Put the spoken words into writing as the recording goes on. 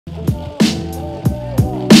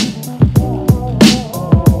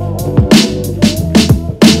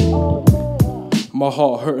My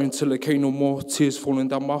heart hurting till it can't no more. Tears falling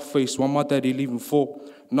down my face. Why my daddy leaving for?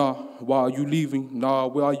 Nah, why are you leaving? Nah,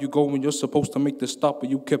 where are you going? You're supposed to make the stop, but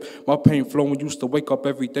you kept my pain flowing. Used to wake up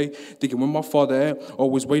every day thinking where my father at.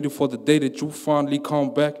 Always waiting for the day that you finally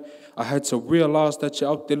come back. I had to realize that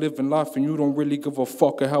you're out there living life and you don't really give a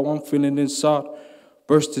fuck at how I'm feeling inside.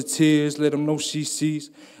 Burst to tears, let them know she sees.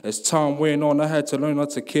 As time went on, I had to learn not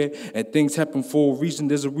to care. And things happen for a reason.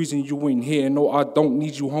 There's a reason you ain't here. No, I don't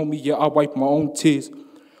need you, homie. Yeah, I wipe my own tears.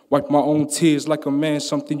 Wipe my own tears like a man,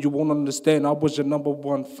 something you won't understand. I was your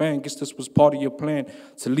 #1 fan. Guess this was part of your plan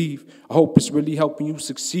to leave. I hope it's really helping you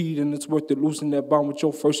succeed, and it's worth it losing that bond with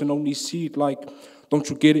your first and only seed. Like, don't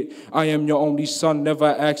you get it? I am your only son. Never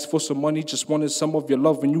asked for some money, just wanted some of your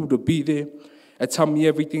love and you to be there. And tell me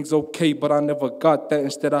everything's okay, but I never got that.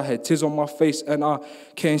 Instead, I had tears on my face, and I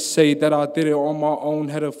can't say that I did it on my own.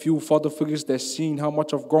 Had a few father figures that seen how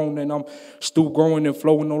much I've grown, and I'm still growing and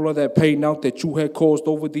flowing all of that pain out that you had caused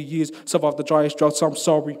over the years. Survived the driest droughts, I'm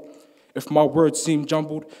sorry. If my words seem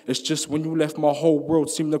jumbled, it's just when you left, my whole world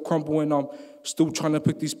seemed to crumble, and I'm still trying to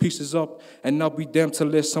pick these pieces up. And I'll be damned to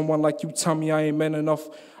let someone like you tell me I ain't man enough.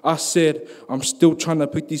 I said, I'm still trying to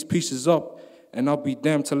pick these pieces up. And I'll be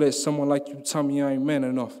damned to let someone like you tell me I ain't man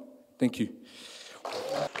enough. Thank you.